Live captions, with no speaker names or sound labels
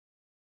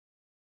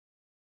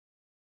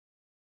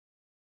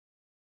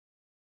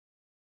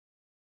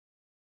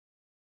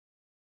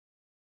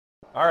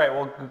All right,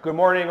 well, good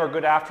morning or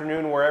good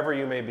afternoon, wherever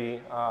you may be.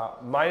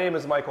 My name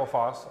is Michael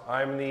Faass.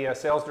 I'm the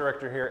sales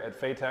director here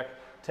at faytech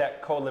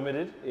Tech Co.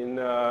 Limited in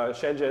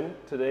Shenzhen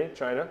today,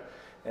 China.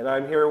 And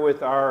I'm here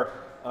with our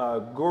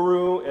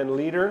guru and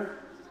leader,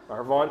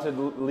 our vaunted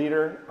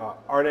leader,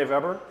 Arne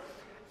Weber.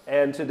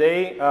 And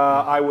today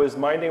I was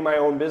minding my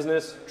own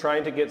business,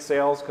 trying to get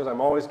sales, because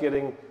I'm always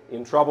getting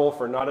in trouble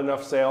for not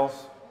enough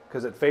sales,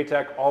 because at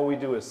faytech all we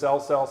do is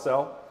sell, sell,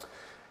 sell.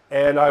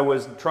 And I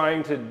was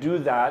trying to do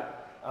that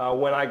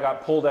when I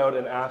got pulled out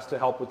and asked to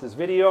help with this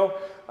video.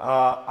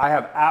 I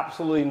have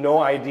absolutely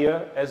no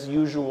idea, as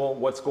usual,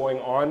 what's going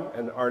on,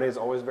 and Arne is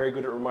always very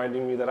good at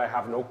reminding me that I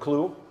have no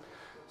clue.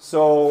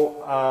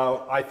 So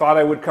I thought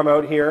I would come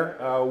out here.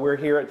 We're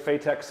here at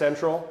faytech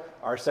Central,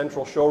 our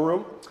central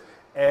showroom,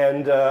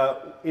 and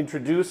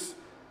introduce,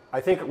 I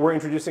think we're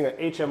introducing an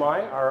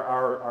HMI,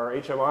 our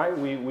HMI.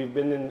 We've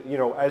been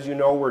in, as you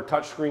know, we're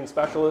touchscreen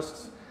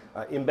specialists.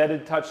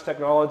 Embedded touch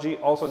technology,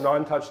 also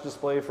non-touch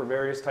display for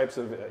various types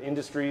of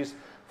industries,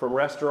 from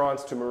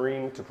restaurants to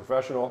marine to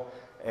professional.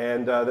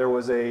 And there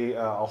was a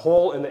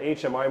hole in the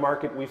HMI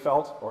market, we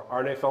felt, or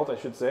Arne felt, I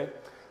should say.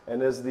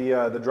 And as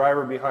the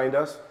driver behind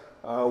us,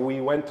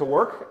 we went to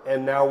work,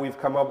 and now we've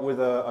come up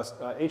with a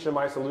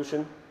HMI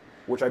solution,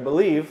 which I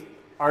believe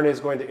Arne is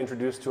going to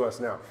introduce to us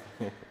now.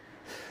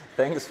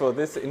 Thanks for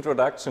this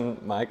introduction,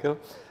 Michael.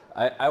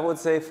 I would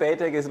say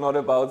faytech is not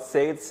about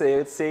sales,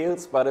 sales,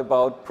 sales, but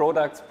about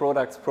products,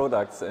 products,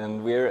 products.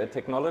 And we're a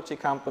technology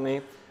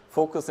company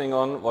focusing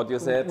on what you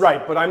said.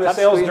 Right, but I'm the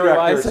sales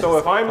director, devices. So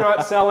if I'm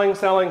not selling,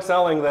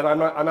 then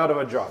I'm out of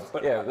a job.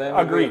 But yeah, then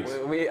agreed.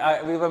 We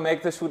will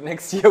make the shoot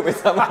next year with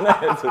someone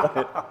else.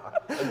 Right?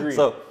 Agreed.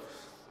 So,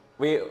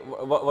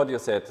 what you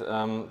said,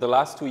 the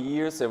last 2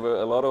 years there were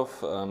a lot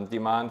of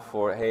demand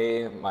for,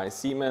 hey, my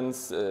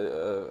Siemens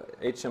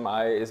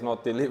HMI is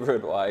not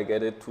delivered, or I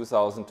get it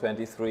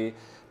 2023,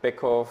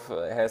 Beckhoff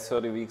has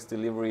 30 weeks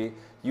delivery,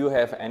 you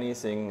have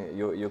anything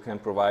you can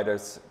provide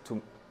us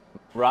to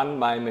run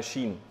my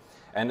machine.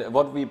 And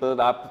what we built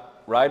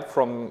up right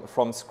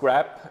from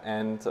scrap,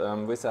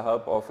 and with the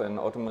help of an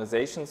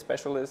automation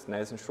specialist,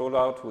 Nathan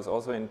Scholaut, who's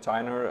also in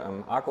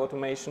China, ARC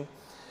Automation,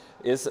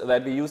 is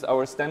that we use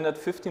our standard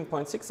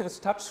 15.6-inch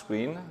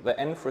touchscreen, the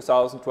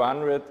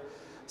N4200,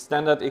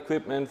 standard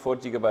equipment, 4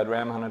 GB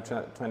RAM,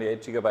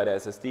 128 GB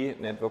SSD,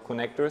 network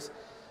connectors,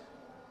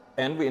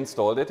 and we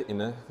installed it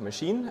in a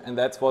machine, and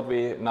that's what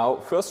we now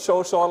first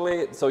show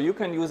shortly. So you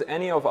can use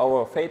any of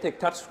our faytech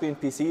touchscreen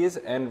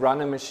PCs and run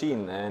a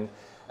machine. And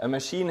a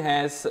machine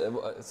has,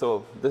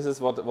 so this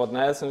is what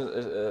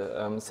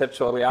Nelson set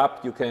shortly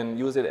up. You can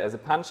use it as a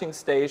punching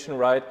station,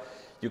 right?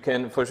 You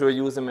can for sure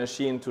use a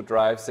machine to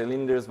drive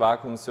cylinders,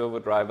 vacuum servo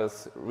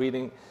drivers,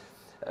 reading,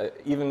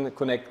 even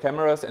connect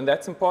cameras, and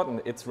that's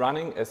important. It's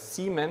running a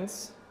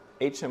Siemens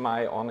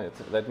HMI on it.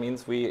 That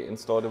means we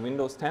installed a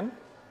Windows 10,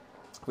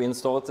 we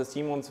installed the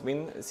Siemens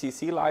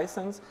WinCC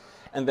license,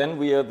 and then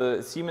via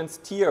the Siemens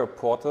tier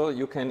portal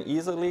you can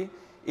easily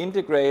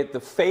integrate the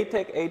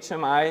faytech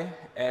HMI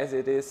as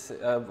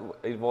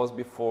it was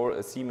before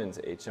a Siemens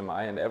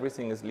HMI, and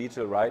everything is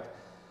legal, right?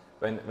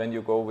 When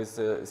you go with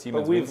the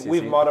Siemens WinCC.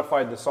 We've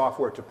modified the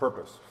software to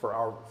purpose for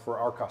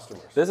our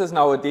customers. This is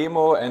now a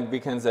demo, and we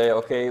can say,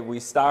 okay,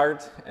 we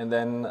start, and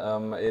then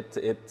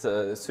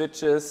it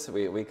switches.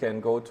 We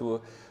can go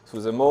to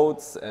the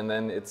modes, and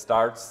then it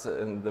starts,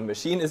 and the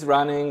machine is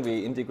running.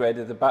 We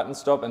integrated the button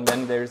stop, and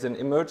then there's an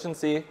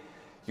emergency.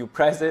 You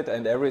press it,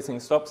 and everything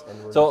stops.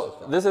 So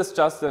this is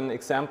just an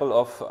example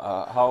of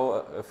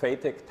how a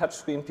faytech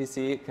touchscreen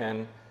PC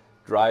can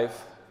drive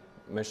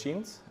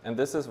machines, and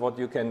this is what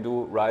you can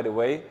do right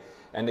away.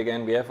 And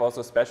again, we have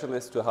also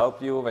specialists to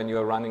help you when you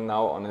are running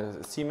now on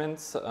a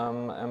Siemens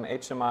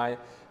HMI,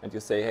 and you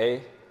say,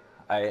 hey,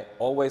 I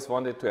always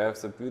wanted to have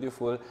the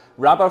beautiful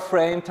rubber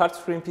frame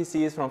touchscreen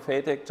PCs from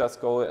faytech, just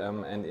go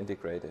and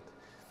integrate it.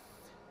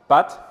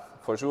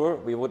 But for sure,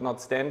 we would not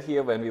stand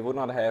here when we would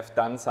not have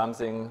done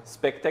something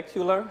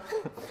spectacular.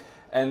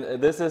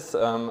 And this is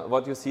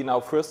what you see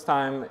now first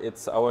time.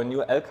 It's our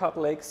new Elkhart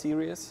Lake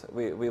series.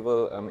 We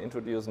will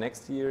introduce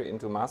next year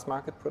into mass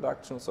market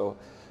production. So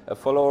a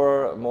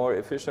follower, more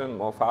efficient,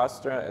 more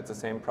faster at the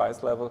same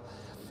price level.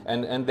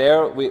 And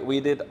there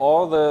we did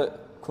all the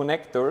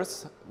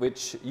connectors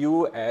which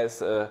you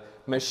as a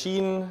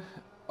machine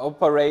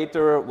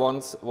operator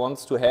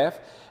wants to have,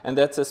 and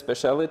that's a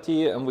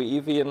specialty. And we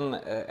even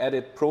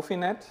added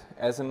Profinet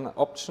as an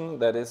option.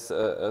 That is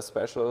a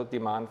special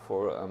demand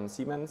for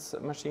Siemens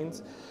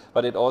machines,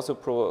 but it also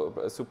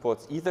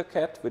supports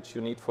EtherCAT, which you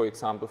need, for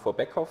example, for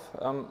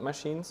Beckhoff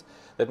machines.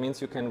 That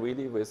means you can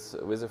really,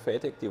 with a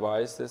faytech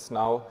device,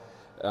 now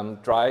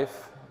drive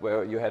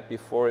where you had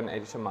before an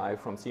HMI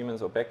from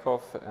Siemens or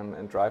Beckhoff,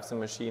 and drive the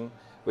machine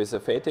with a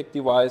faytech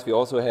device. We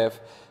also have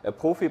a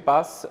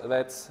Profibus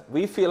that's,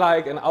 we feel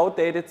like, an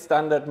outdated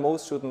standard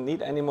most shouldn't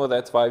need anymore.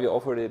 That's why we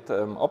offered it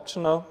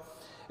optional.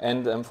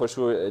 And for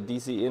sure,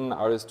 DC in,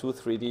 RS2,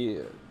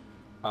 3D,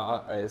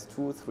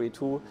 RS2,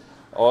 3.2,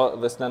 all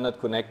the standard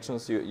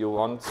connections you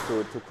want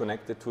to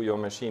connect it to your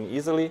machine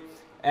easily.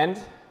 And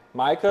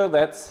Michael,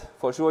 that's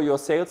for sure your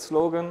sales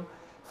slogan.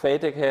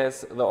 faytech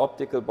has the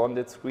optical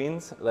bonded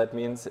screens. That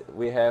means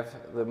we have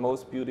the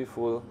most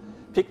beautiful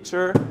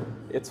picture.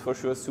 It's for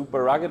sure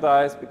super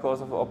ruggedized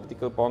because of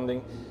optical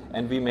bonding,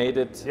 and we made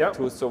it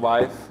to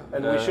survive.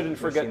 And we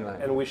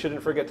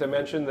shouldn't forget to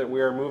mention that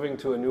we are moving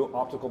to a new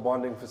optical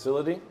bonding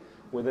facility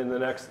within the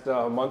next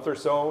month or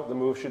so. The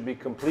move should be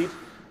complete.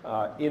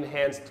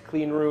 Enhanced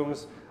clean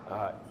rooms,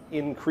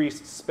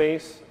 increased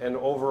space, and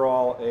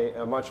overall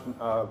a much,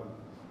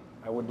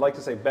 I would like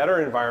to say,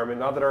 better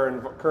environment. Not that our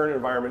current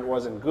environment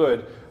wasn't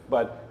good,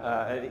 but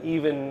an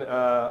even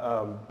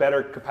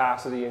better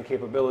capacity and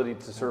capability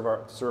to serve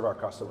our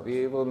customers.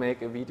 We will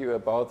make a video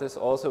about this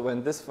also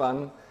when this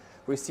one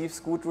receives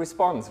good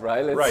response,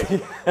 right?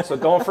 So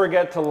don't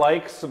forget to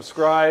like,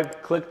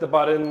 subscribe, click the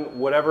button,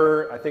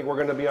 whatever. I think we're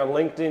going to be on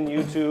LinkedIn,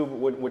 YouTube,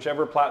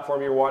 whichever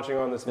platform you're watching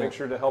on this. Make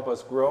sure to help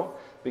us grow,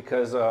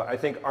 because I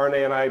think Arne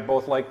and I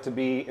both like to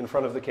be in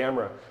front of the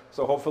camera.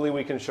 So hopefully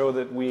we can show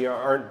that we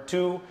aren't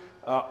too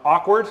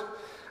awkward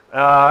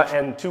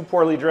and too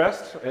poorly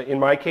dressed. In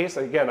my case,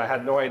 again, I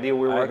had no idea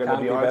we were going to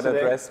be on today. I can't be better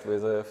dressed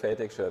with a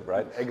faytech shirt,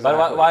 right? Exactly.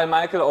 But while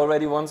Michael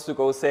already wants to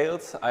go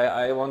sales,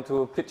 I want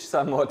to pitch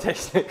some more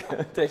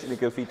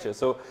technical features.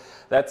 So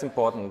that's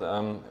important.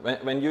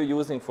 When you're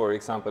using, for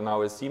example,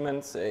 now a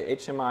Siemens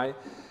HMI,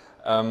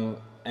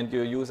 and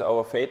you use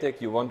our faytech,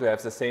 you want to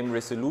have the same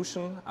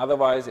resolution.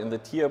 Otherwise, in the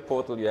tier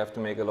portal, you have to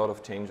make a lot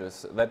of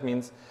changes. That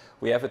means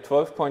we have a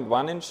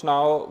 12.1 inch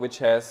now, which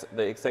has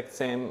the exact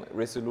same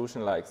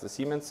resolution like the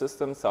Siemens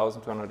system,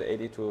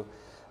 1280 to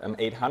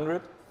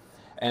 800.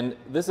 And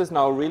this is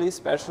now really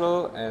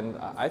special, and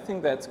I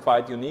think that's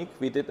quite unique.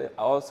 We did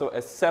also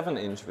a 7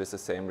 inch with the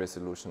same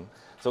resolution.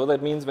 So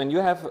that means when you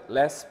have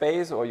less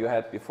space, or you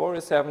had before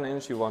a 7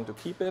 inch, you want to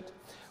keep it,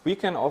 we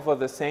can offer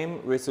the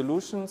same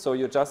resolution, so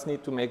you just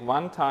need to make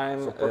one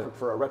time. So perfect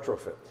for a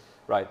retrofit.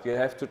 Right, you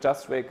have to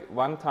just make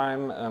one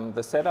time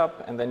the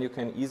setup, and then you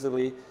can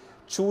easily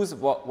choose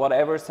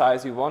whatever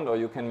size you want, or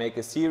you can make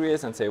a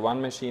series and say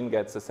one machine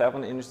gets a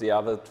 7 inch, the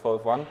other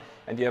 12.1,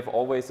 and you have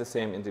always the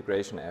same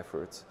integration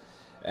efforts.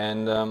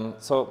 And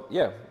so,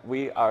 yeah,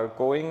 we are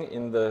going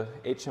in the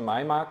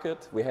HMI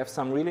market. We have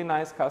some really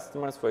nice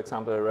customers, for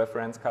example, a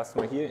reference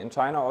customer here in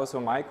China,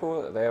 also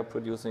Maiko. They are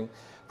producing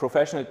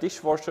professional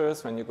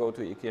dishwashers. When you go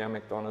to IKEA,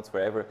 McDonald's,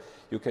 wherever,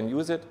 you can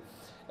use it.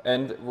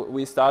 And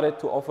we started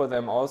to offer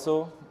them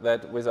also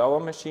that with our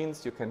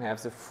machines, you can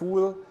have the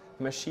full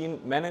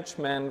machine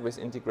management with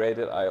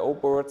integrated I/O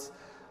boards.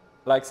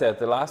 Like I said,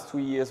 the last 2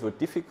 years were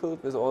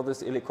difficult with all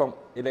this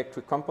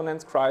electric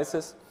components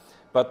crisis.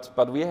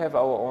 But we have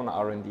our own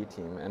R&D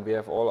team, and we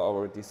have all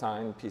our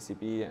design,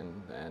 PCB,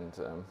 and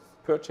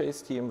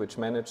purchase team, which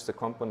manage the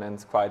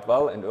components quite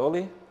well and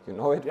early. You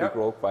know it, we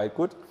grow quite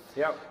good.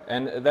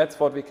 And that's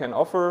what we can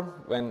offer.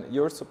 When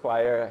your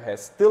supplier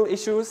has still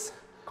issues,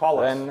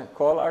 then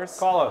call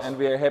us. And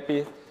we are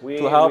happy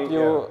to help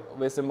you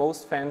with the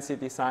most fancy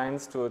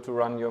designs to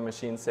run your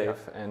machine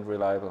safe and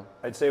reliable.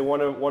 I'd say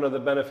one of the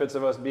benefits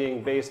of us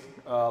being based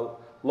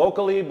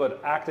locally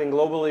but acting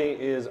globally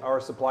is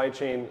our supply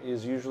chain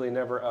is usually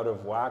never out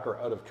of whack or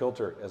out of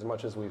kilter as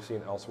much as we've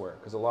seen elsewhere,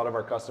 because a lot of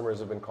our customers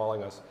have been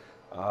calling us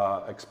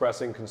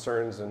expressing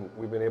concerns, and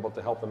we've been able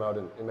to help them out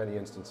in many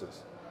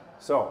instances.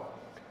 So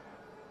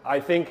I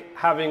think,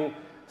 having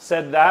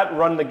said that,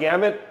 run the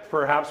gamut,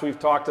 perhaps we've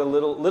talked a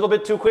little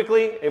bit too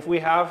quickly. If we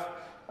have,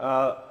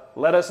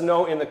 let us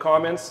know in the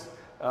comments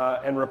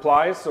and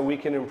replies so we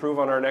can improve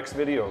on our next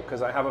video,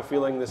 because I have a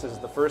feeling this is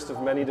the first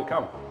of many to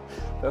come.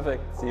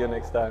 Perfect. See you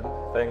next time.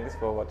 Thanks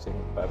for watching.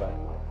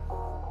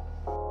 Bye-bye.